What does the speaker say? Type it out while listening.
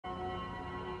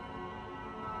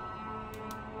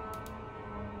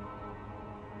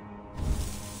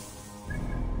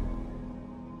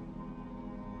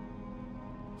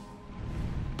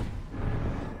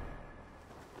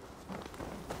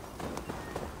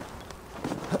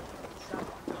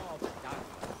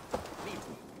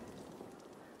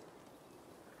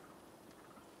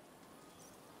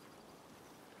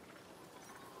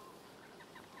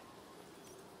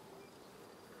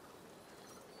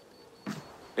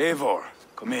Eivor,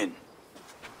 come in.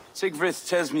 Sigfrid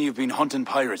tells me you've been hunting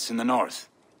pirates in the north.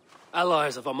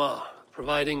 Allies of Amar,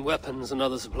 providing weapons and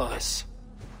other supplies.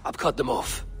 I've cut them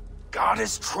off. God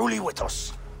is truly with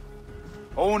us.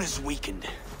 Owen is weakened,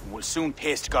 and will soon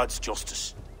taste God's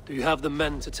justice. Do you have the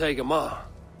men to take Amar?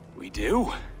 We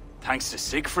do, thanks to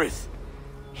Sigfrid.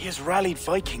 He has rallied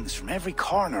Vikings from every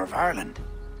corner of Ireland.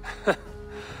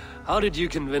 How did you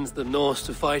convince the Norse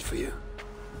to fight for you?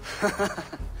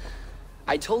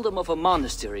 I told them of a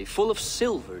monastery full of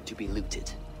silver to be looted.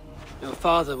 Your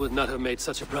father would not have made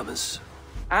such a promise.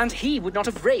 And he would not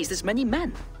have raised as many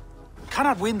men. We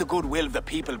cannot win the goodwill of the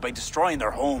people by destroying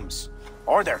their homes,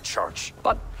 or their church.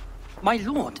 But, my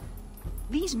lord,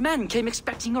 these men came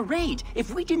expecting a raid.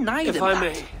 If we deny them If I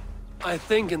may, I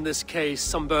think in this case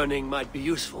some burning might be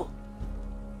useful.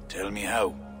 Tell me how.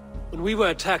 When we were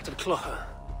attacked at Clough,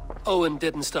 Owen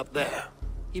didn't stop there.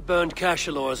 He burned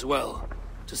Cashelaw as well,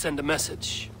 to send a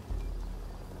message.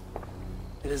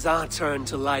 It is our turn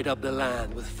to light up the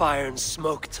land with fire and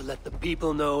smoke to let the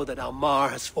people know that Almar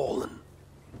has fallen.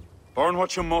 Burn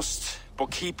what you must,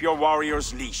 but keep your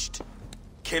warriors leashed.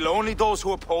 Kill only those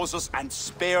who oppose us and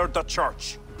spare the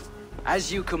church.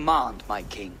 As you command, my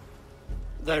king.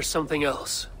 There's something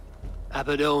else.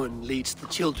 Abbot Owen leads the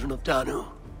children of Danu.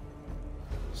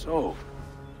 So,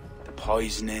 the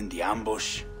poisoning, the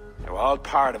ambush, they were all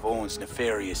part of Owen's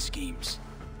nefarious schemes.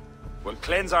 We'll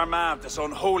cleanse our ma of this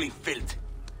unholy filth.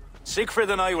 Sigfrid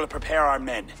and I will prepare our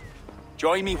men.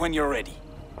 Join me when you're ready.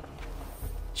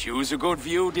 Choose a good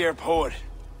view, dear poet.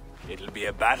 It'll be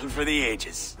a battle for the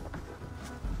ages.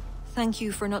 Thank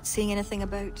you for not saying anything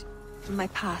about my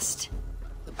past.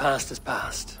 The past is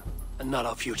past, and not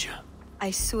our future. I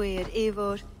swear,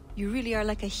 Eivor, you really are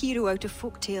like a hero out of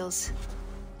folk tales.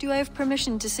 Do I have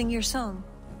permission to sing your song?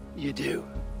 You do.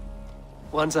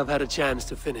 Once I've had a chance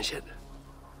to finish it.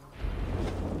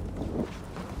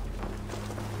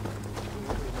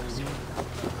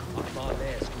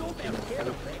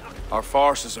 Our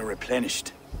forces are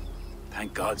replenished.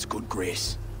 Thank God's good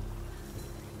grace.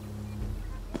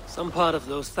 Some part of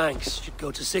those thanks should go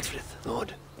to Sigfrid,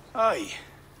 Lord. Aye.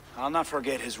 I'll not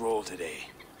forget his role today.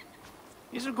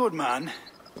 He's a good man,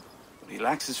 but he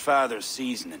lacks his father's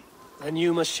seasoning. Then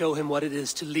you must show him what it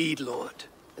is to lead, Lord.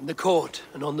 In the court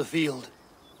and on the field.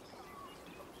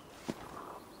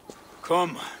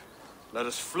 Come, let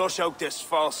us flush out this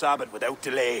false abbot without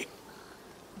delay.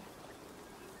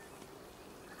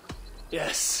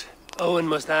 Yes, Owen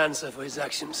must answer for his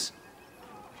actions.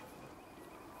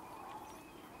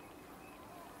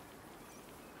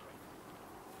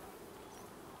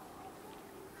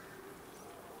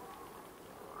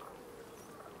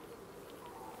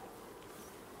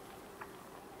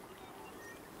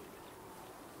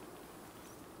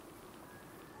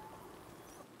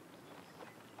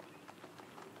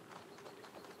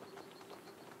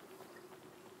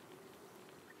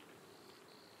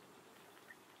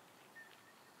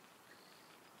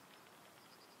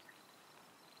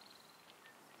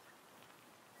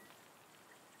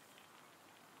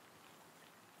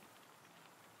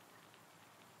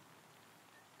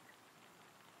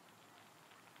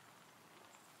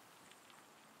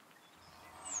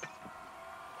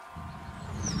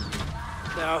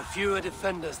 There are fewer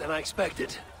defenders than I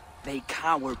expected. They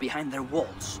cower behind their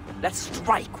walls. Let's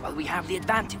strike while we have the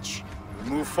advantage. We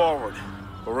move forward,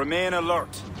 but remain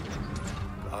alert.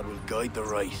 God will guide the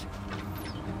right.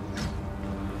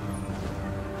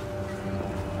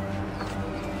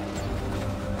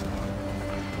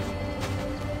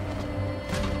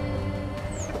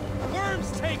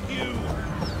 Worms take you!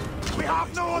 We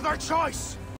have no other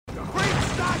choice! Breach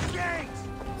that gate!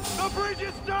 The bridge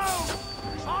is down!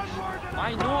 Onward and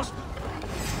My Norse...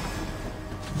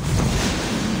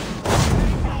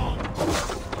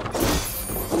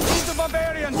 These are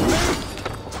barbarians!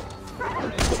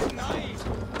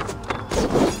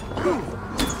 Move!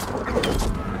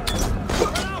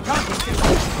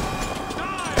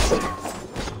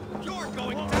 You're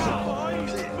going down!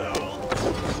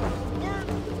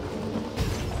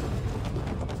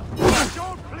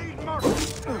 Don't plead mercy!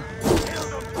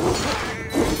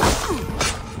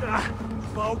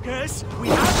 Focus! We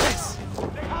have this!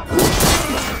 They have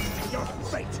your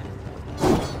fate!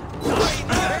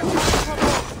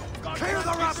 Clear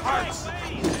the ramparts!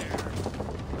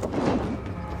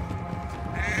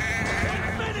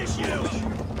 Finish you!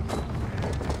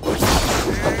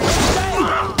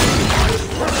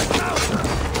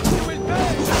 You will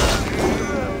pay!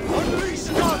 Unleash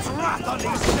God's wrath on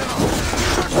these sinners!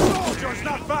 You're soldiers,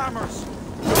 not farmers!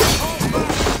 Hold back!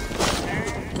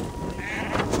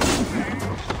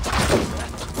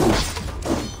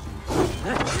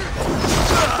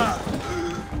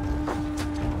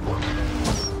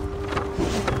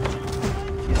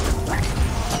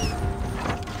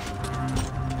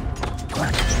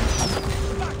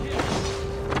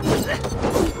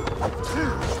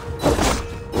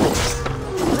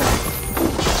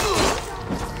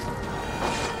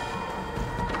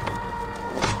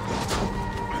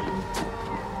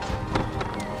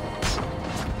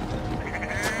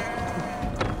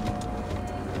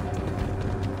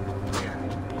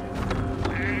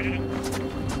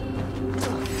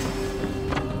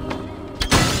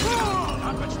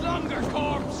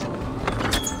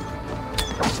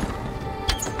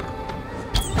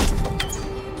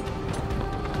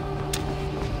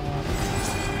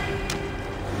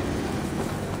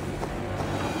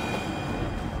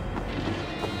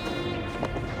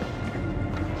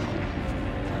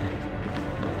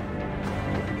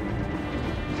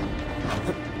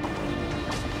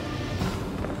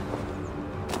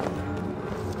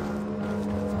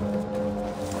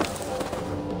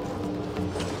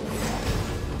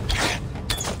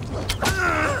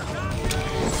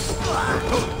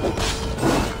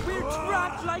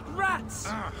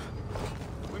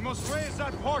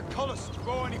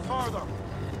 further.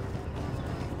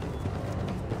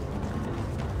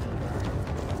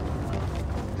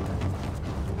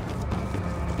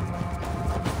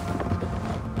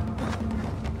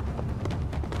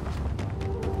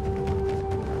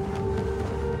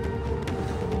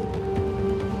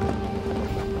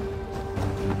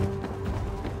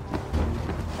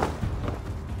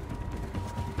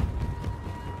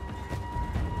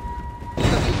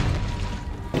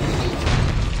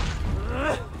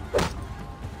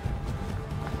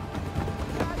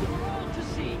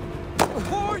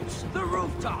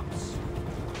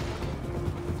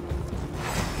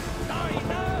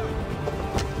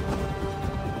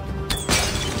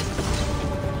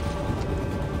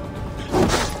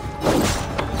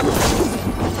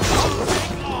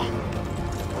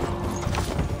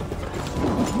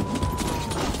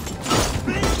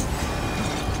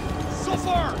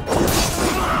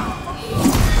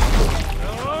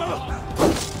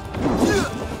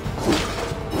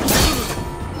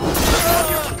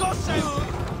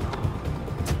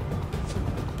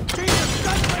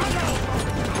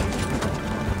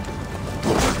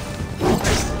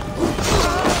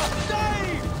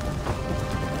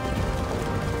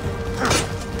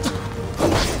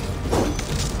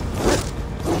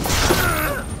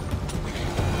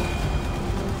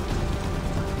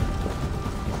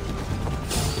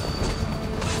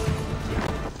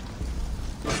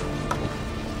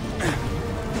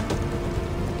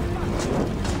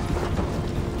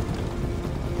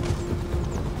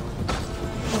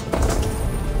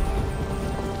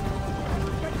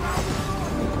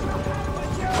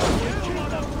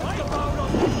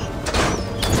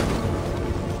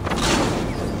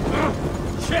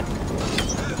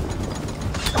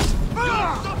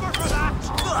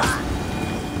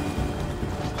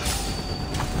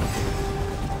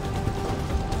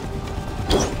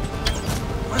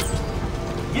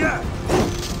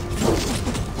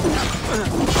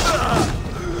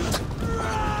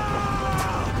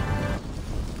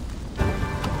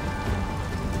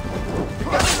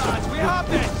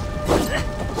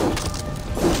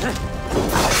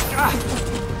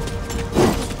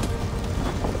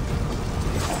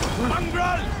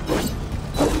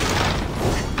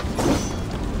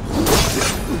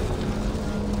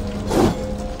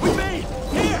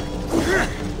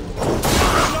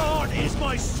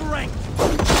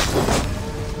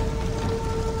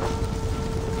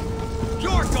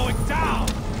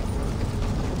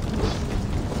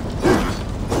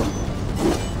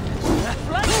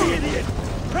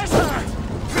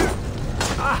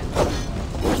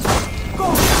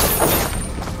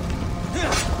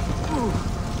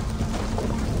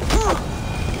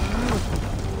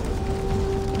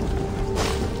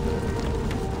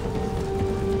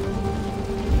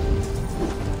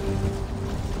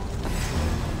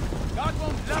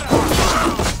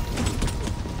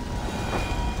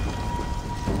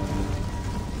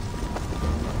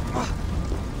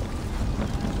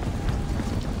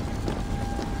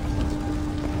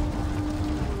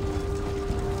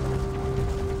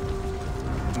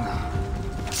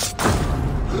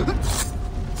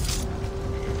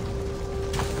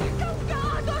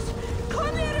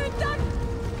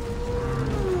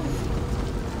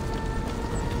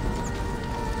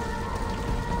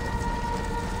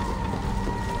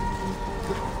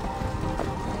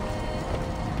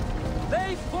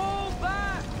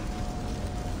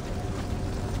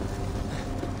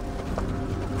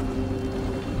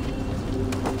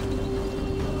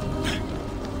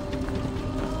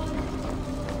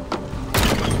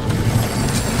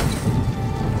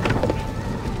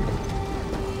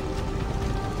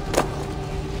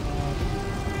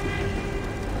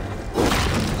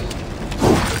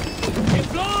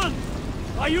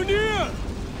 Are you near?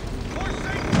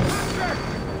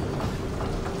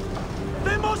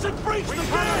 They mustn't breach the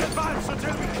gate! Advance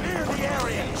until we clear the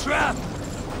area! Trap!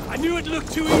 I knew it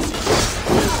looked too easy.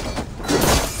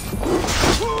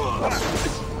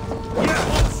 You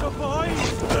won't survive,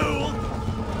 fool!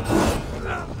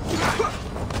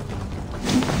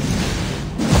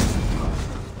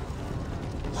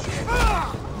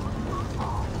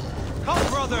 Come,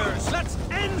 brothers, let's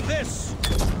end this!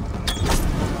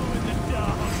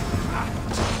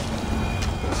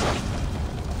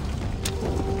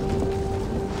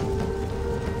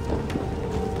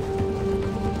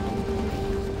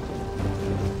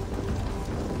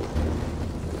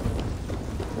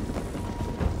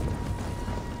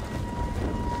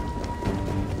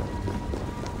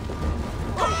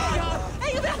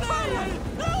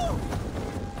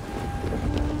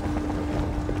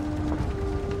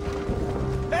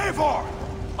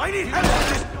 I need help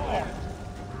at this door!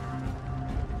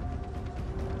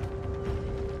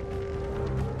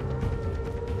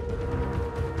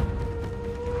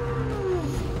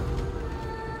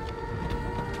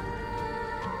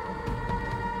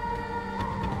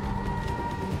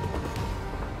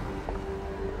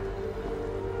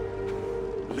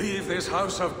 this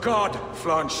house of God,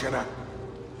 Flanchina,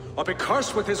 or be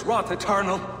cursed with his wrath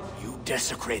eternal. You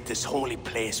desecrate this holy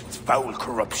place with foul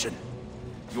corruption.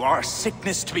 You are a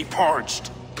sickness to be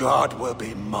purged. God will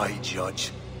be my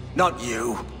judge, not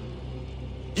you.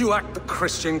 You act the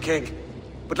Christian king,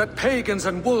 but let pagans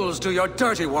and wolves do your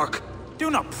dirty work. Do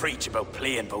not preach about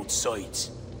playing both sides.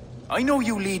 I know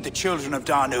you lead the children of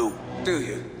Danu. Do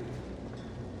you?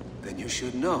 Then you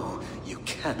should know you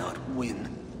cannot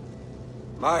win.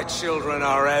 My children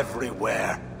are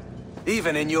everywhere,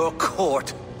 even in your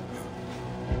court.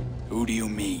 Who do you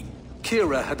mean?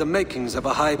 Kira had the makings of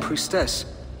a high priestess,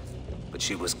 but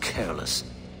she was careless.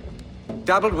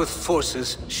 Dabbled with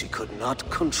forces she could not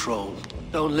control.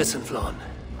 Don't listen, Flann.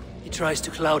 He tries to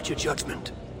cloud your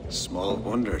judgment. Small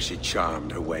wonder she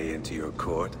charmed her way into your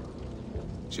court.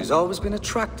 She's always been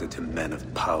attracted to men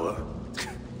of power.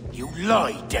 You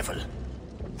lie, devil!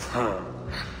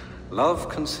 Love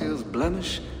conceals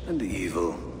blemish and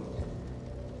evil.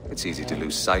 It's easy to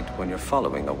lose sight when you're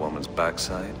following a woman's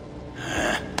backside.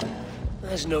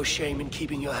 There's no shame in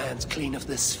keeping your hands clean of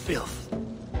this filth.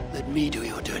 Let me do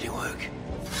your dirty work.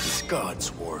 It's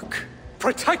God's work.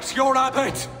 Protect your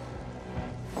abbot!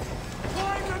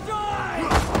 Time to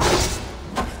die!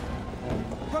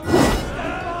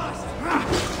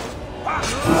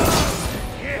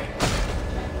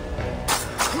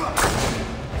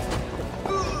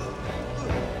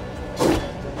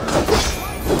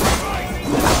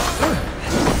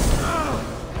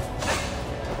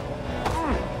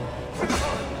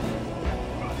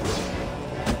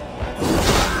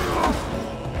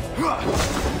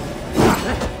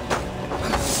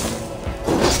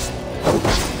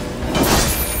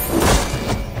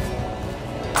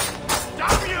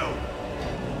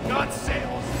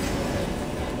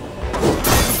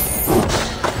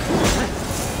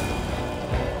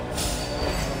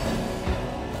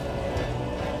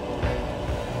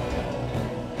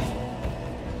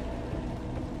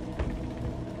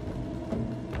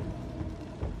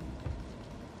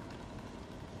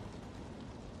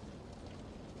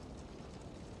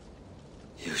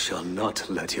 You shall not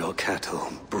let your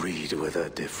cattle breed with a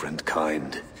different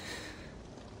kind.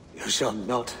 You shall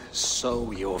not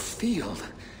sow your field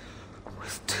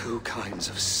with two kinds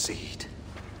of seed.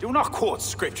 Do not quote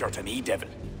scripture to me, devil.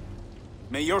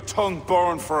 May your tongue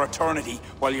burn for eternity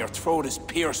while your throat is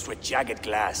pierced with jagged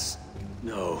glass.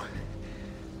 No.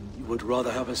 You would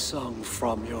rather have a song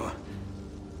from your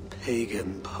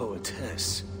pagan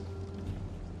poetess.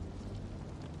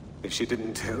 If she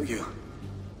didn't tell you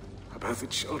about the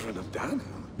children of Danu,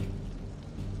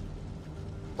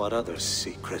 what other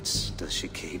secrets does she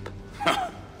keep?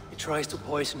 He tries to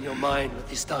poison your mind with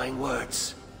his dying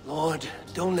words. Lord,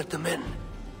 don't let them in.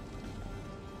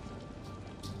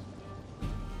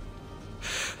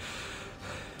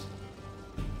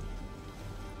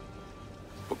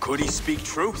 But could he speak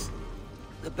truth?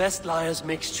 The best liars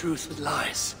mix truth with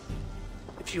lies.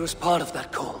 If she was part of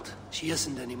that cult, she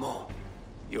isn't anymore.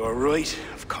 You're right,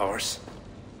 of course.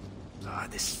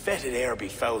 This fetid air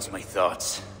befouls my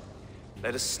thoughts.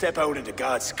 Let us step out into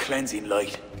God's cleansing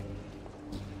light.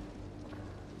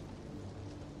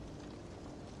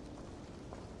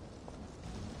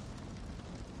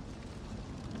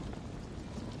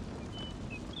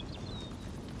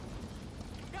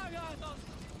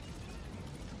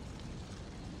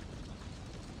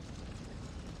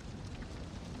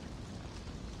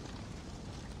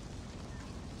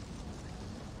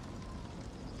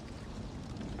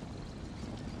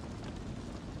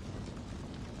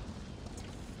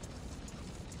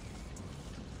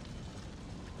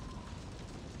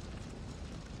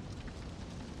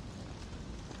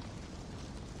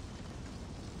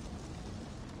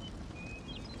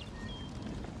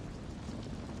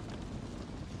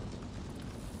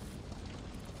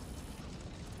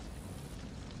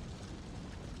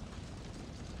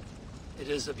 It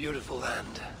is a beautiful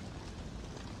land.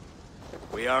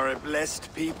 We are a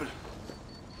blessed people.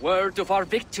 Word of our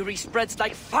victory spreads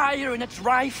like fire in a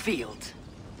dry field.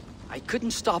 I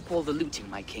couldn't stop all the looting,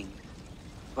 my king.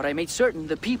 But I made certain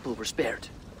the people were spared.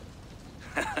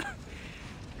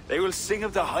 They will sing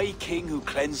of the High King who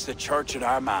cleansed the church at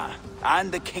Armagh,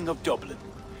 and the King of Dublin,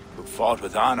 who fought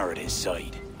with honor at his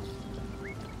side.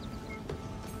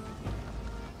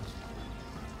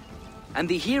 And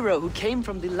the hero who came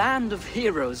from the land of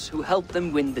heroes who helped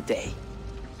them win the day.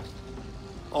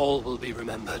 All will be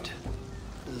remembered,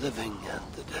 the living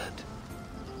and the dead.